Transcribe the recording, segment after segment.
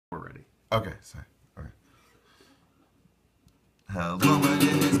Okay, sorry. Okay. Hello, my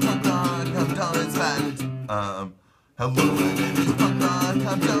name is Punk Rock, I'm dumb and fat. Hello, my name is Punk Rock,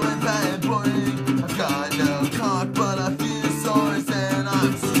 I'm dumb and fat, boring. I've got no cock, but a few sores, and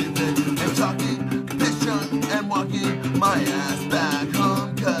I'm stupid and talking, piss drunk and walking my ass back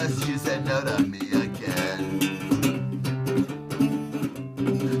home, cause you said no to me again.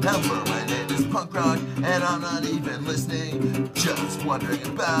 Hello, my name is Punk Rock, and I'm not even listening, just wondering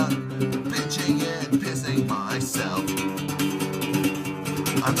about bitching and pissing myself.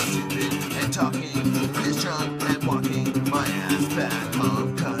 I'm stupid and talking, piss drunk and walking my ass back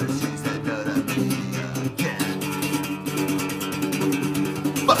home, cause she said no to me again.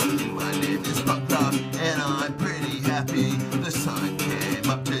 Fuck you, my name is Punk Rock, and I'm pretty happy. The sun came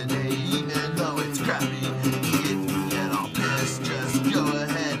up today, even though it's crappy. If you get all pissed, just go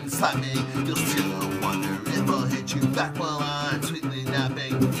ahead and slap me. You'll still wonder if I'll hit you back while I'm sweetly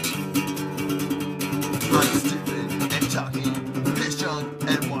napping. I'm stupid and talking, piss drunk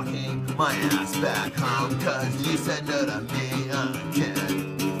and walking my ass back home, cause you said no to me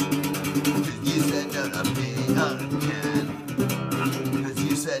again. Cause you said no to me again. Cause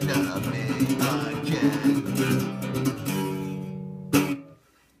you said no to me again.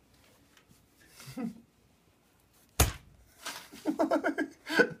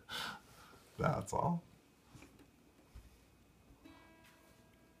 That's all.